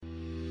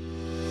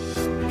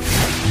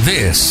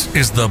This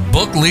is the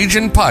Book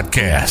Legion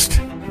Podcast,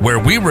 where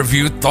we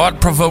review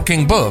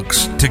thought-provoking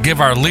books to give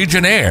our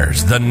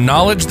Legionnaires the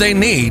knowledge they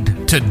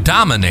need to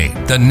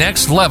dominate the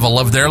next level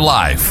of their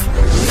life.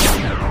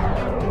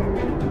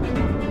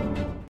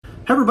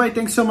 Hey everybody,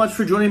 thanks so much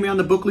for joining me on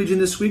the Book Legion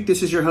this week.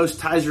 This is your host,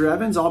 Tyzer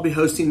Evans. I'll be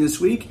hosting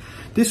this week.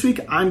 This week,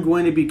 I'm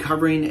going to be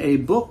covering a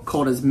book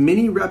called As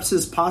Many Reps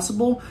as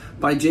Possible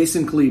by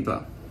Jason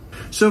Khalipa.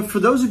 So for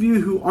those of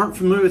you who aren't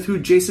familiar with who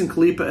Jason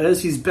Khalipa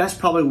is, he's best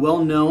probably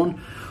well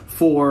known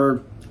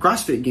for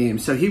CrossFit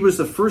Games. So he was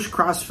the first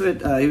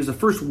he was the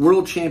first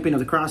world champion of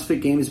the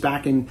CrossFit Games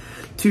back in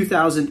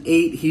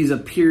 2008. He's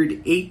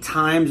appeared 8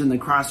 times in the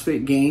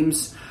CrossFit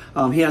Games.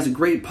 He has a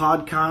great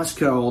podcast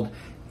called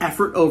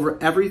Effort Over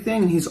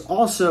Everything. He's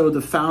also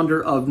the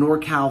founder of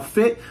NorCal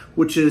Fit,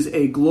 which is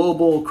a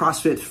global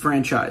CrossFit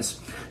franchise.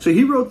 So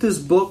he wrote this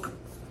book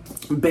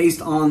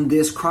based on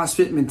this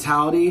CrossFit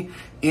mentality,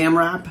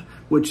 AMRAP,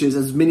 which is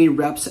as many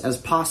reps as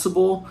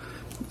possible.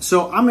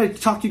 So I'm going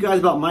to talk to you guys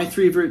about my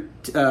three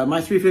favorite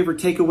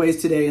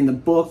takeaways today in the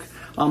book.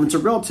 It's a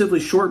relatively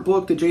short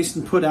book that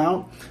Jason put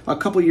out a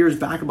couple years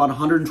back, about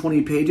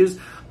 120 pages.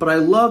 But I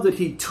love that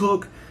he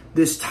took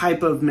this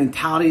type of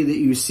mentality that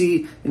you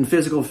see in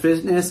physical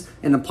fitness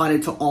and applied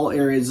it to all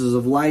areas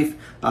of life.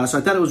 So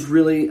I thought it was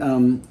really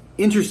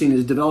interesting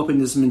is developing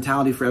this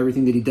mentality for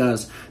everything that he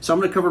does. So I'm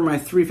going to cover my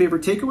 3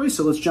 favorite takeaways,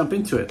 so let's jump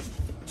into it.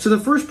 So the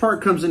first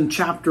part comes in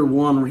chapter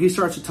 1, where he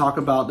starts to talk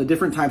about the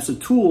different types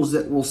of tools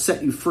that will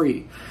set you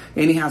free.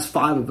 And he has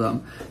 5 of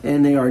them.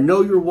 And they are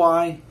know your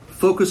why,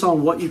 focus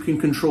on what you can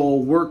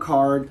control, work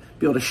hard,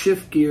 be able to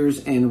shift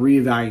gears, and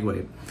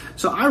reevaluate.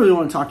 So I really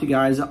want to talk to you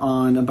guys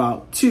on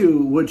about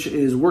 2, which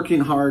is working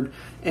hard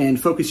and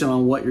focusing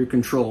on what you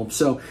control.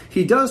 So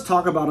he does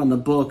talk about on the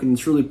book, and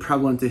it's really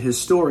prevalent to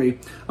his story,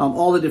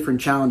 all the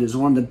different challenges.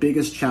 One of the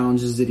biggest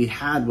challenges that he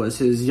had was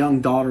his young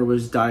daughter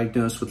was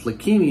diagnosed with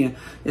leukemia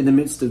in the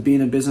midst of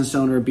being a business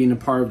owner, being a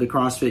part of the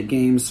CrossFit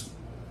Games.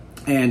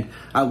 And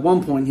at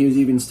one point, he was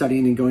even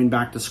studying and going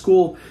back to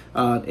school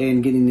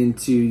and getting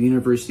into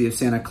University of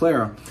Santa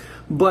Clara.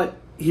 But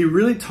he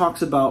really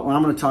talks about, what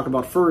I'm going to talk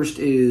about first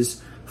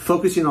is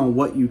focusing on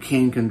what you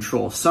can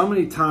control. So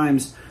many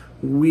times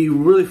we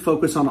really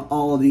focus on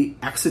all of the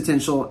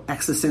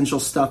existential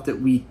stuff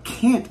that we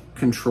can't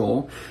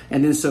control.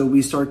 And then so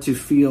we start to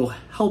feel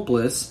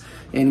helpless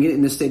and get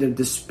in a state of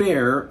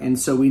despair. And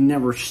so we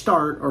never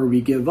start, or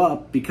we give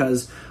up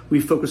because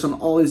we focus on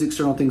all these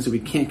external things that we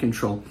can't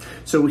control.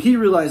 So he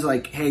realized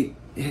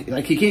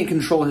he can't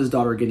control his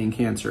daughter getting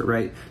cancer,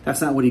 right? That's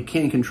not what he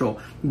can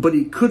control. But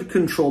he could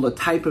control the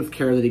type of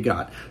care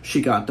that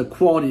she got, the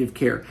quality of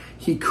care.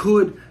 He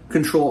could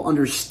control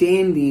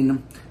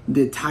understanding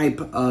the type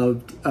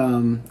of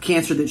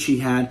cancer that she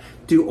had,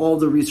 do all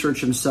the research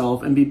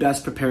himself, and be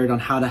best prepared on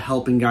how to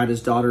help and guide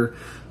his daughter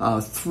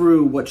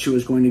through what she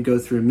was going to go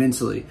through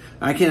mentally.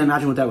 I can't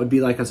imagine what that would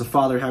be like as a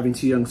father, having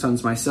 2 young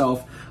sons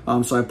myself.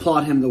 So I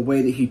applaud him the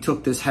way that he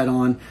took this head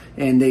on,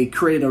 and they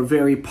created a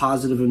very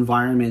positive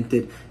environment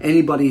that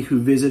anybody who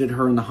visited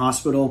her in the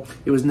hospital,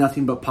 it was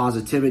nothing but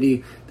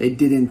positivity. They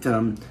didn't,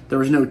 there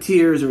was no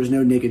tears, there was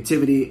no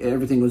negativity,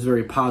 everything was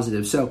very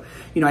positive. So,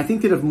 I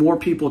think that if more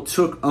people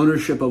took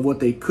ownership of what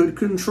they could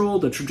control,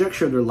 the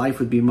trajectory of their life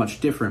would be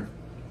much different.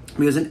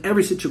 Because in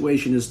every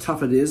situation, as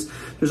tough it is,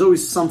 there's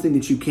always something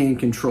that you can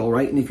control,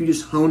 right? And if you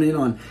just hone in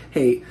on,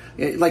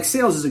 like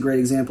sales is a great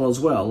example as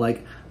well.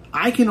 Like,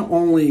 I can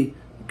only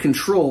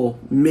control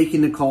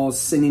making the calls,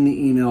 sending the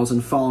emails,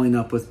 and following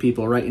up with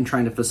people, right? And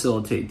trying to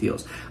facilitate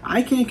deals.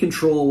 I can't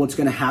control what's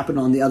going to happen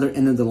on the other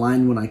end of the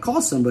line when I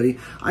call somebody.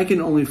 I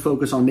can only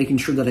focus on making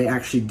sure that I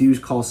actually do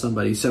call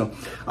somebody. So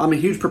I'm a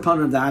huge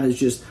proponent of that, is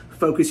just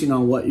focusing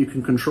on what you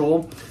can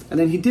control. And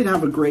then he did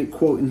have a great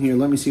quote in here.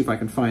 Let me see if I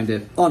can find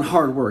it. On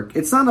hard work.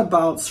 It's not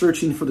about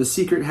searching for the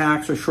secret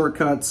hacks or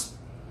shortcuts.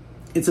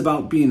 It's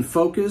about being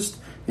focused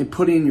and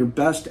putting in your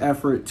best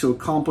effort to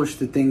accomplish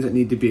the things that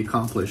need to be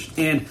accomplished.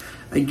 And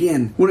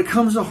again, when it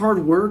comes to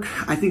hard work,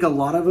 I think a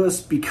lot of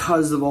us,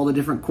 because of all the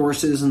different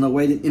courses and the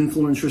way that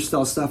influencers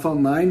sell stuff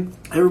online,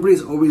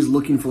 everybody's always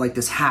looking for like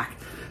this hack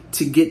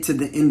to get to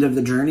the end of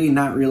the journey,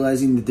 not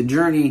realizing that the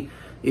journey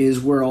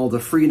is where all the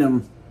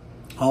freedom,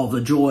 all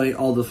the joy,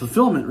 all the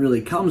fulfillment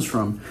really comes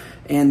from,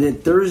 and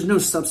that there is no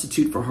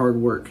substitute for hard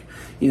work.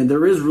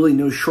 There is really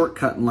no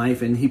shortcut in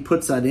life, and he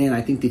puts that in.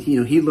 I think that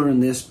he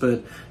learned this,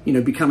 but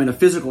becoming a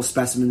physical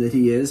specimen that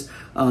he is,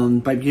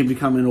 by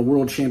becoming a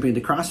world champion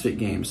at the CrossFit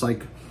Games.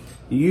 Like,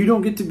 you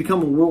don't get to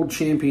become a world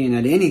champion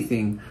at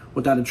anything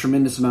without a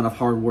tremendous amount of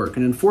hard work.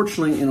 And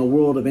unfortunately, in a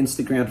world of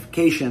instant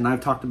gratification,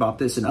 I've talked about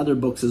this in other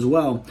books as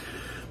well,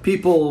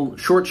 people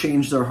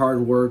shortchange their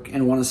hard work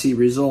and want to see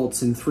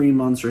results in 3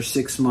 months or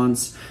 6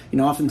 months.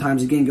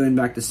 Oftentimes, again, going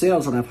back to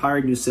sales, when I've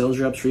hired new sales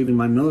reps or even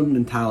my own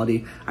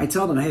mentality, I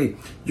tell them, hey,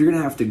 you're going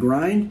to have to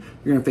grind,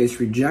 you're going to face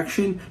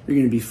rejection, you're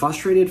going to be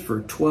frustrated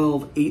for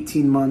 12,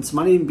 18 months,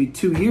 might even be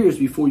 2 years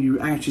before you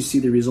actually see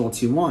the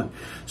results you want.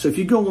 So if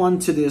you go on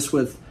to this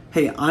with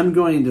hey, I'm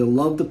going to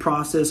love the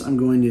process, I'm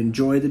going to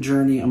enjoy the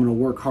journey, I'm going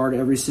to work hard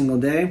every single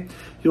day,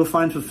 you'll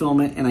find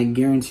fulfillment, and I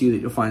guarantee you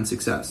that you'll find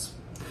success.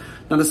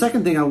 Now, the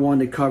second thing I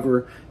wanted to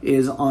cover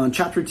is on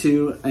chapter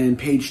 2 and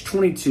page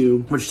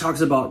 22, which talks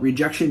about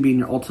rejection being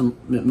your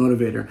ultimate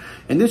motivator.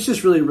 And this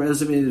just really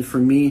resonated for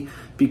me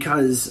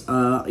because,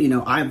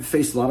 I've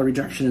faced a lot of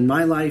rejection in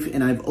my life,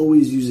 and I've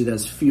always used it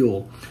as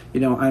fuel. I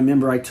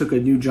remember I took a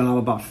new job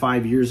about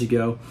 5 years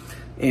ago,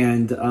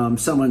 and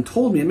someone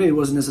told me, and maybe it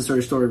wasn't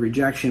necessarily a story of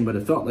rejection, but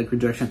it felt like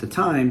rejection at the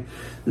time,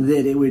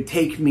 that it would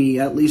take me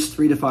at least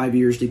 3 to 5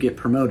 years to get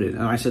promoted.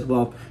 And I said,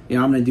 well,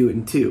 I'm going to do it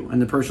in 2.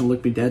 And the person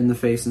looked me dead in the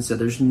face and said,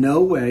 there's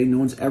no way, no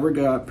one's ever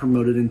got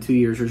promoted in 2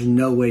 years. There's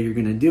no way you're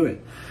going to do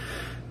it.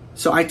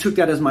 So I took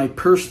that as my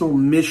personal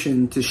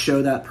mission to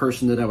show that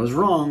person that I was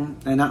wrong.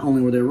 And not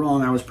only were they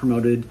wrong, I was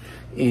promoted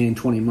in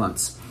 20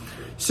 months.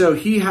 So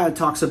he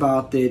talks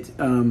about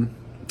that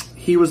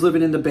he was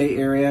living in the Bay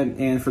Area,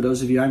 and for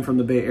those of you, I'm from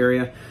the Bay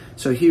Area,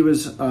 so he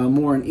was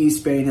more in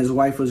East Bay, and his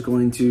wife was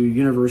going to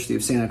University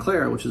of Santa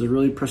Clara, which is a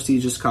really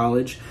prestigious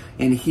college,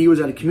 and he was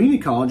at a community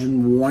college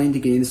and wanting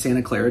to get into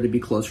Santa Clara to be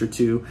closer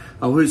to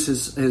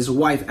his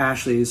wife,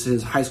 Ashley, is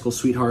his high school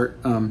sweetheart.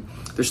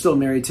 They're still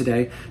married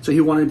today, so he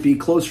wanted to be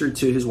closer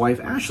to his wife,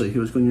 Ashley, who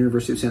was going to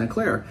University of Santa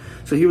Clara.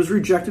 So he was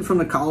rejected from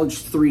the college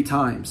 3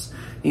 times.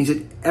 And he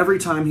said every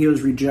time he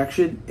was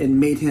rejected, it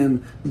made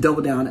him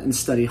double down and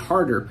study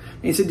harder.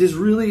 And he said this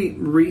really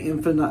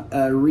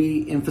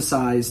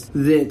re-emphasized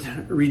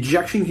that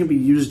rejection can be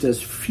used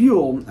as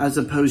fuel as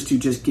opposed to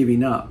just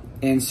giving up.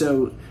 And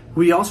so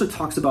we also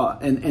talks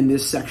about, in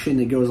this section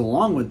that goes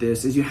along with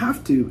this, is you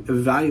have to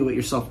evaluate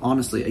yourself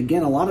honestly.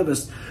 Again, a lot of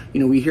us,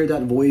 we hear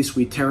that voice,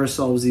 we tear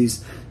ourselves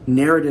these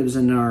narratives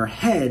in our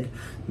head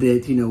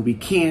that, we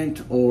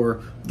can't,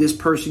 or this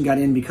person got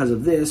in because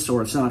of this,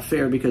 or it's not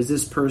fair because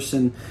this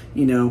person,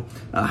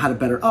 had a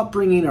better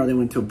upbringing, or they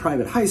went to a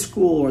private high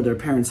school, or their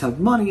parents have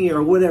money,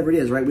 or whatever it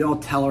is, right? We all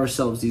tell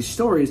ourselves these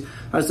stories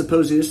as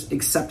opposed to just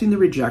accepting the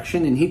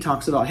rejection. And he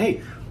talks about,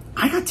 hey,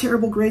 I got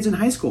terrible grades in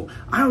high school.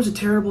 I was a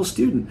terrible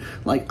student.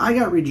 I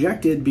got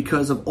rejected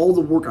because of all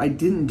the work I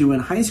didn't do in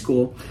high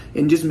school,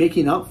 and just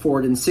making up for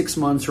it in 6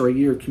 months or a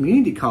year of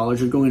community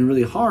college or going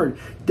really hard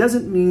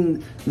doesn't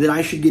mean that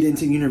I should get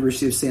into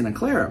University of Santa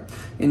Clara.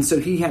 And so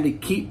he had to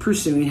keep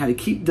pursuing, had to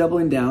keep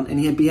doubling down, and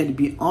he had to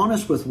be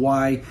honest with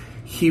why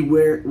he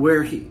had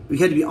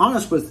to be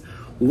honest with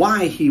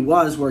why he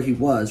was where he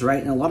was,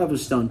 right? And a lot of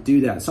us don't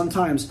do that.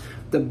 Sometimes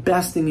the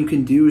best thing you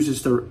can do is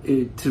just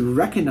to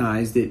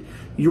recognize that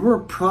you're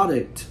a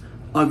product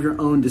of your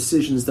own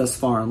decisions thus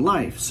far in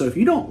life. So if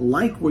you don't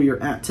like where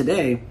you're at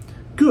today,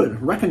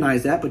 good,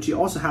 recognize that, but you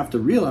also have to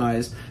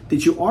realize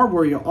that you are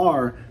where you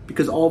are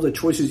because all the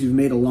choices you've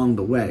made along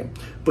the way.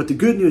 But the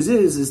good news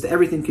is that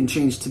everything can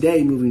change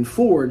today moving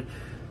forward.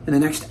 In the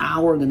next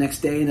hour, the next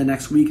day, and the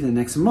next week, and the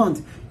next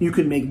month, you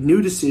can make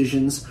new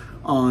decisions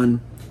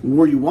on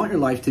where you want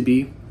your life to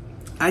be.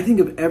 I think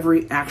of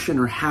every action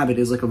or habit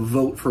as like a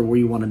vote for where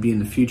you want to be in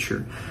the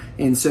future.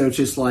 And so it's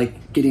just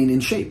like getting in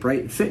shape,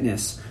 right?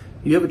 Fitness.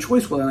 You have a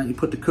choice whether or not you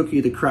put the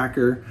cookie, the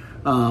cracker,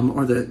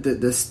 or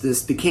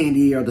the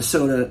candy or the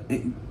soda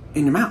in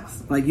your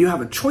mouth. You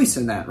have a choice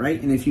in that,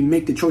 right? And if you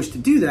make the choice to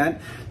do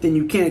that, then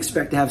you can't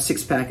expect to have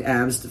 6-pack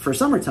abs for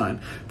summertime.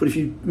 But if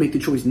you make the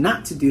choice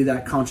not to do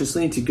that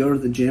consciously and to go to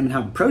the gym and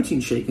have a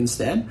protein shake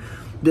instead,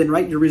 then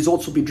right, your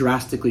results will be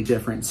drastically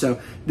different.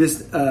 So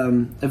this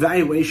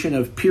evaluation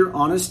of pure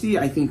honesty,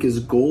 I think, is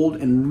gold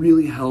and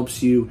really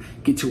helps you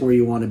get to where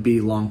you want to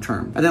be long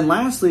term. And then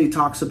lastly, it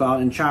talks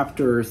about in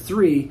chapter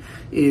 3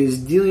 is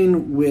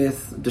dealing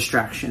with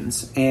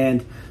distractions.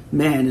 And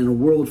man, in a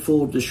world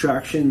full of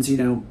distractions,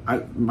 I've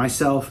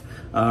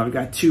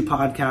got 2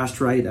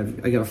 podcasts, right?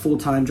 I got a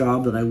full-time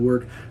job that I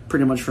work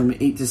pretty much from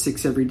 8 to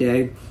 6 every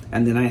day.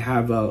 And then I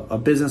have a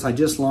business I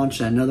just launched,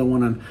 and another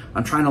one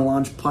I'm trying to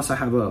launch. Plus I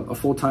have a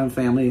full-time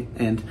family,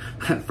 and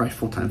right,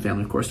 full-time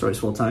family, of course, always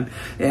full-time.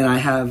 And I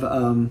have,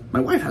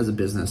 my wife has a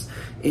business.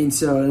 And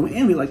so,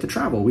 and we like to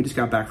travel. We just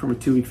got back from a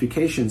 2-week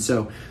vacation.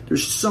 So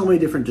there's so many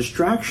different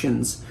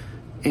distractions,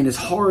 and it's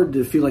hard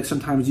to feel like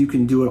sometimes you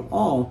can do it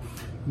all.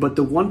 But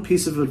the one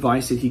piece of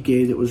advice that he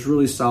gave that was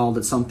really solid,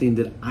 that's something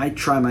that I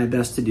try my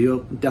best to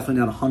do,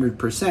 definitely not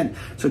 100%,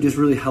 so it just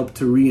really helped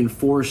to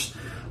reinforce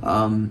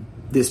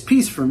this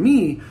piece for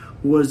me,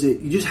 was that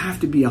you just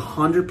have to be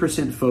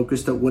 100%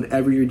 focused on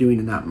whatever you're doing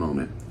in that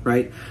moment,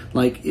 right?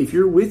 If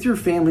you're with your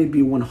family,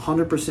 be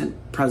 100%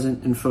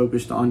 present and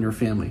focused on your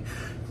family.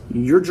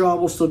 Your job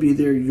will still be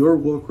there. Your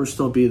work will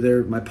still be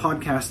there. My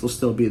podcast will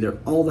still be there.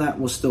 All that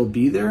will still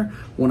be there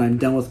when I'm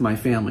done with my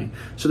family.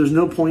 So there's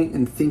no point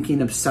in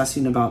thinking,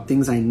 obsessing about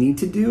things I need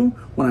to do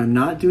when I'm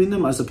not doing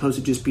them, as opposed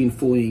to just being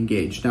fully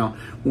engaged. Now,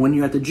 when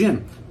you're at the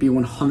gym, be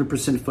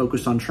 100%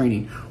 focused on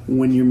training.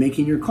 When you're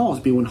making your calls,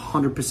 be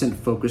 100%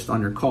 focused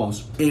on your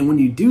calls. And when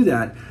you do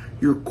that,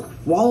 your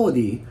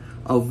quality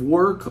of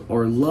work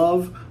or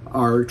love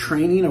or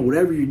training or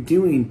whatever you're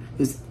doing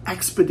is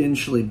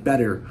exponentially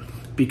better,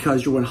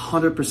 because you're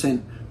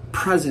 100%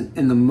 present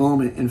in the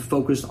moment and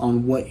focused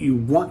on what you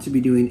want to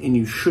be doing and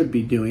you should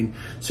be doing,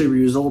 so your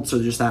results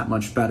are just that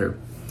much better.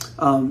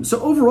 So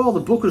overall, the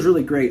book was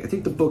really great. I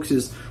think the book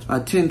is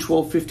 $10,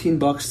 $12,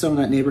 $15, some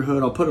in that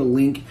neighborhood. I'll put a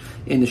link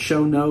in the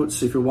show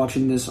notes if you're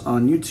watching this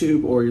on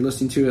YouTube or you're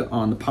listening to it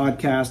on the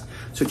podcast.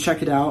 So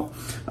check it out.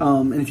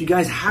 And if you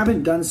guys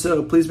haven't done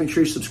so, please make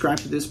sure you subscribe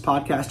to this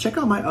podcast. Check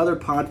out my other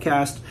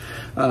podcast,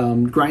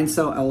 Grind,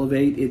 Sell,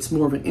 Elevate. It's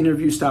more of an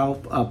interview style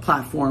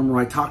platform where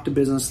I talk to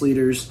business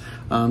leaders,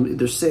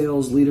 their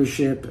sales,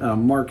 leadership,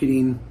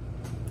 marketing,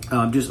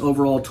 just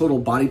overall total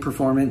body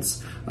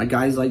performance.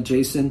 Guys like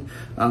Jason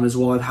as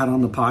well I've had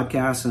on the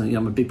podcast, and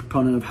I'm a big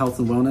proponent of health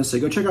and wellness. So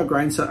go check out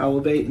Grind, Sell,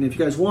 Elevate. And if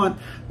you guys want,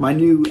 my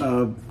new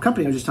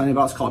company I was just telling you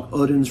about is called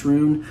Odin's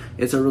Rune.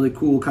 It's a really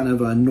cool kind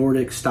of a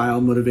Nordic style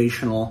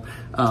motivational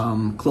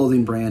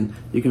clothing brand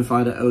you can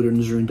find at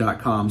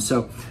odinsrune.com.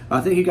 So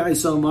thank you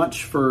guys so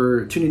much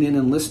for tuning in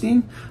and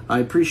listening. I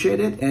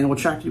appreciate it, and we'll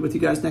chat with you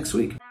guys next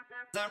week.